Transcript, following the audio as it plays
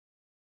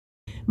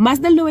Más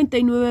del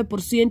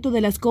 99% de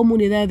las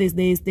comunidades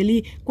de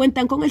Estelí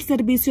cuentan con el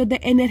servicio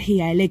de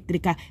energía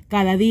eléctrica.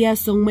 Cada día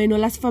son menos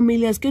las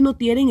familias que no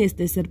tienen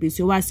este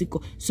servicio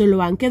básico.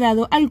 Solo han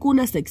quedado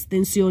algunas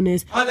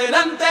extensiones.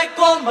 Adelante,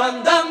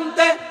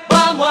 comandante,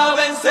 vamos a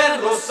vencer,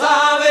 lo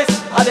sabes.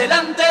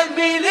 Adelante,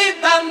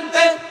 militante,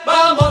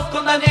 vamos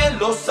con Daniel,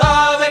 lo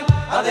saben.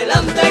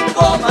 Adelante,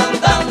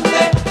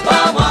 comandante,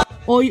 vamos a...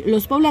 Hoy,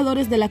 los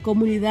pobladores de la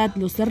comunidad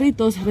Los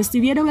Cerritos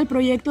recibieron el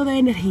proyecto de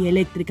energía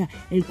eléctrica,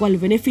 el cual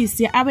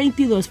beneficia a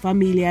 22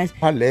 familias.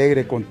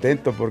 Alegre,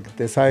 contento, porque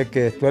usted sabe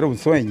que esto era un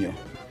sueño.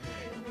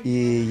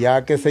 Y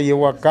ya que se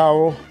llevó a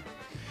cabo,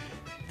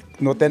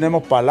 no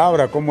tenemos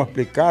palabras cómo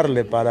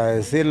explicarle para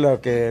decirle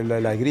que la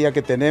alegría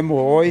que tenemos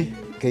hoy,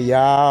 que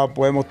ya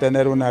podemos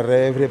tener una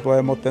refri,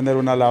 podemos tener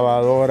una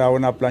lavadora,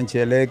 una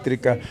plancha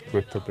eléctrica.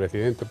 Nuestro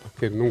presidente, pues,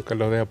 que nunca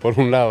lo deja por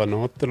un lado a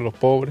nosotros los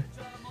pobres.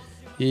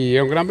 Y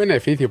es un gran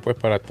beneficio pues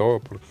para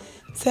todos.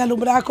 Se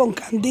alumbraba con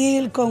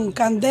candil, con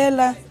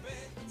candela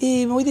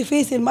y muy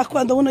difícil, más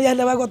cuando uno ya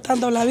le va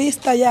agotando la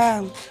vista,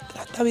 ya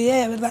está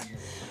bien, ¿verdad?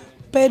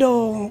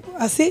 Pero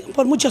así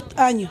por muchos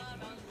años.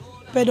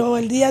 Pero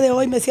el día de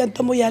hoy me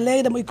siento muy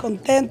alegre, muy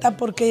contenta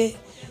porque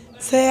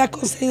se ha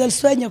conseguido el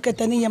sueño que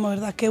teníamos,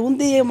 ¿verdad? Que un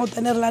día íbamos a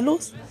tener la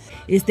luz.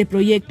 Este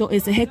proyecto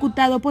es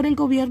ejecutado por el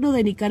gobierno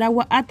de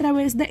Nicaragua a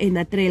través de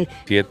Enatrel.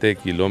 7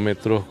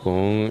 kilómetros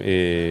con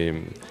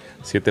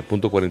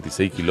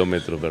 7.46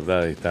 kilómetros,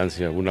 ¿verdad?, de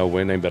distancia. Una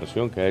buena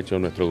inversión que ha hecho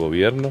nuestro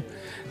gobierno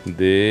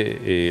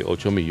de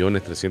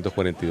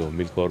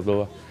 8.342.000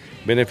 córdobas,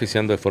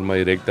 beneficiando de forma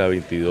directa a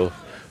 22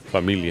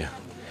 familias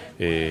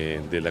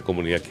de la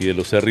comunidad aquí de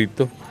Los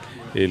Cerritos.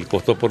 El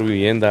costo por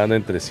vivienda anda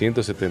en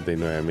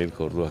 379.000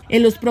 córdobas.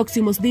 En los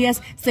próximos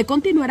días se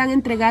continuarán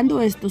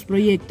entregando estos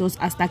proyectos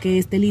hasta que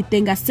Estelí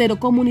tenga 0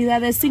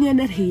 comunidades sin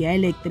energía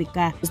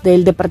eléctrica.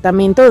 Del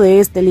departamento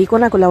de Estelí,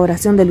 con la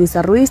colaboración de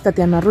Luisa Ruiz,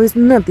 Tatiana Ruiz,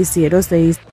 Noticiero 6.